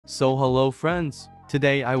So hello friends,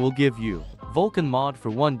 today I will give you Vulkan Mod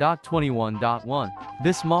for 1.21.1.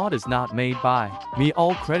 This mod is not made by me,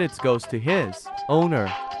 all credits goes to his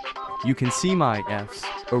owner. You can see my Fs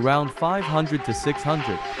around 500 to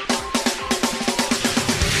 600.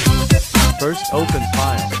 First open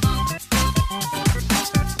file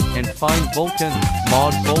and find Vulkan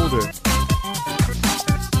Mod folder.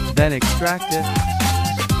 Then extract it.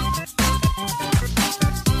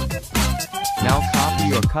 Now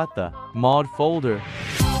copy or cut the mod folder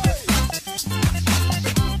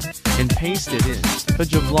and paste it in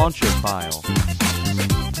PojavLauncher file.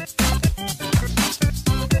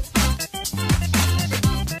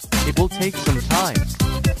 It will take some time.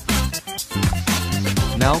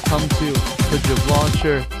 Now come to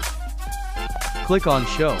PojavLauncher. Click on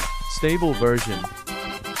Show Stable Version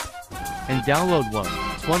and download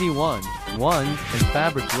 1.21.1 and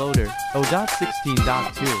Fabric Loader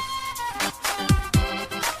 0.16.2.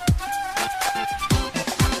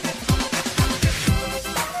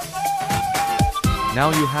 Now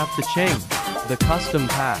you have to change the custom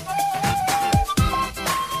path.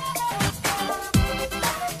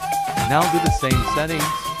 Now do the same settings,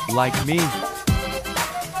 like me.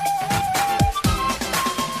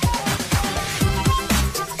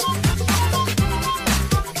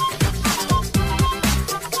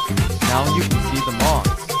 Now you can see the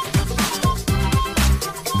mods.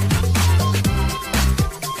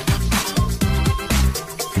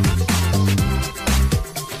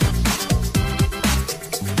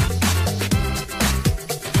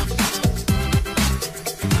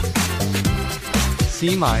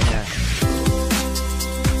 See my